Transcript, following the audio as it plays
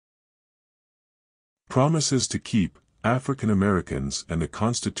Promises to Keep, African Americans and the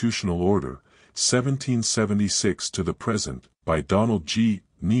Constitutional Order, 1776 to the Present, by Donald G.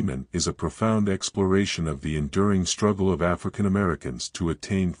 Nieman is a profound exploration of the enduring struggle of African Americans to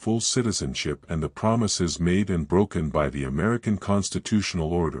attain full citizenship and the promises made and broken by the American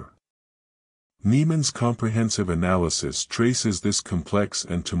constitutional order. Nieman's comprehensive analysis traces this complex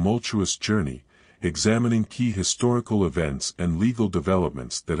and tumultuous journey, examining key historical events and legal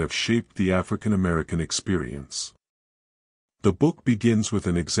developments that have shaped the African American experience. The book begins with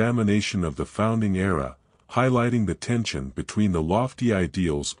an examination of the founding era, highlighting the tension between the lofty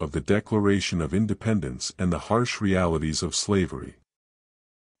ideals of the Declaration of Independence and the harsh realities of slavery.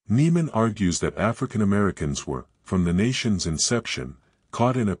 Nieman argues that African Americans were, from the nation's inception,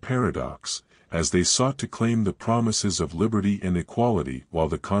 caught in a paradox, as they sought to claim the promises of liberty and equality while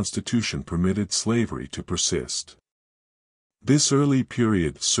the Constitution permitted slavery to persist. This early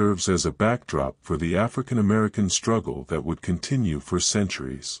period serves as a backdrop for the African American struggle that would continue for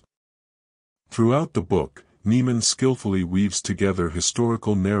centuries. Throughout the book, Nieman skillfully weaves together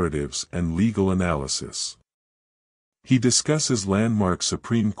historical narratives and legal analysis. He discusses landmark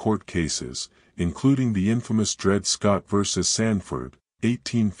Supreme Court cases, including the infamous Dred Scott v. Sanford,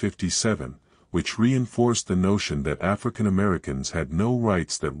 1857, which reinforced the notion that African Americans had no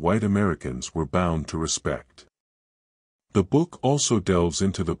rights that white Americans were bound to respect. The book also delves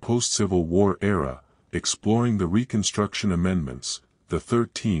into the post-Civil War era, exploring the Reconstruction Amendments, the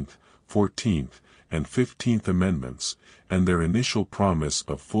 13th, 14th, and 15th Amendments, and their initial promise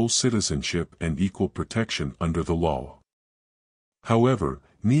of full citizenship and equal protection under the law. However,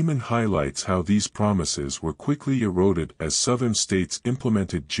 Nieman highlights how these promises were quickly eroded as Southern states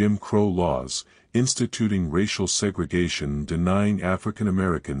implemented Jim Crow laws, instituting racial segregation and denying African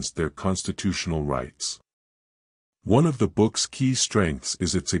Americans their constitutional rights. One of the book's key strengths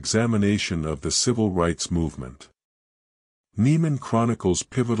is its examination of the civil rights movement. Nieman chronicles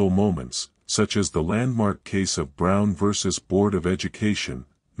pivotal moments, such as the landmark case of Brown v. Board of Education,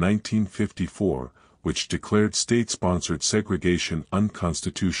 1954, which declared state-sponsored segregation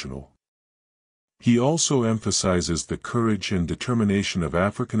unconstitutional. He also emphasizes the courage and determination of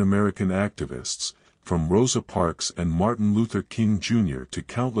African American activists, from Rosa Parks and Martin Luther King Jr. to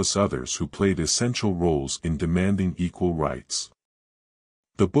countless others who played essential roles in demanding equal rights.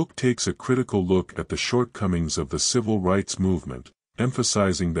 The book takes a critical look at the shortcomings of the civil rights movement,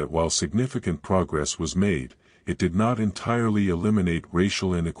 emphasizing that while significant progress was made, it did not entirely eliminate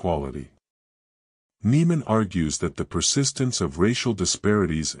racial inequality. Nieman argues that the persistence of racial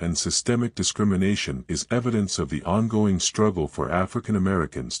disparities and systemic discrimination is evidence of the ongoing struggle for African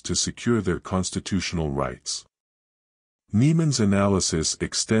Americans to secure their constitutional rights. Nieman's analysis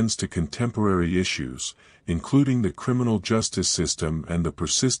extends to contemporary issues, including the criminal justice system and the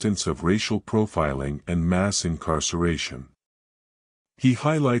persistence of racial profiling and mass incarceration. He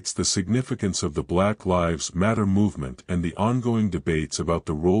highlights the significance of the Black Lives Matter movement and the ongoing debates about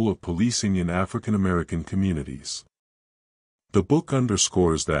the role of policing in African American communities. The book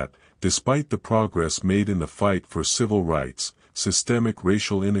underscores that, despite the progress made in the fight for civil rights, systemic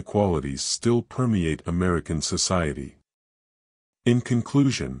racial inequalities still permeate American society. In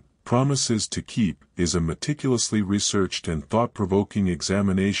conclusion, Promises to Keep is a meticulously researched and thought-provoking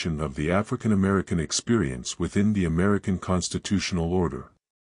examination of the African American experience within the American constitutional order.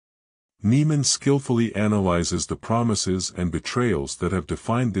 Nieman skillfully analyzes the promises and betrayals that have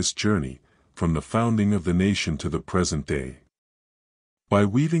defined this journey, from the founding of the nation to the present day. By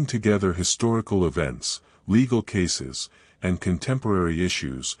weaving together historical events, legal cases, and contemporary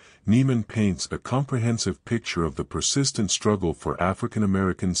issues, Nieman paints a comprehensive picture of the persistent struggle for African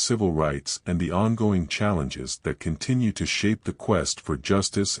American civil rights and the ongoing challenges that continue to shape the quest for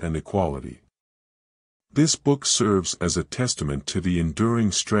justice and equality. This book serves as a testament to the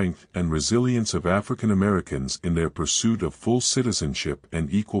enduring strength and resilience of African Americans in their pursuit of full citizenship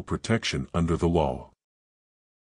and equal protection under the law.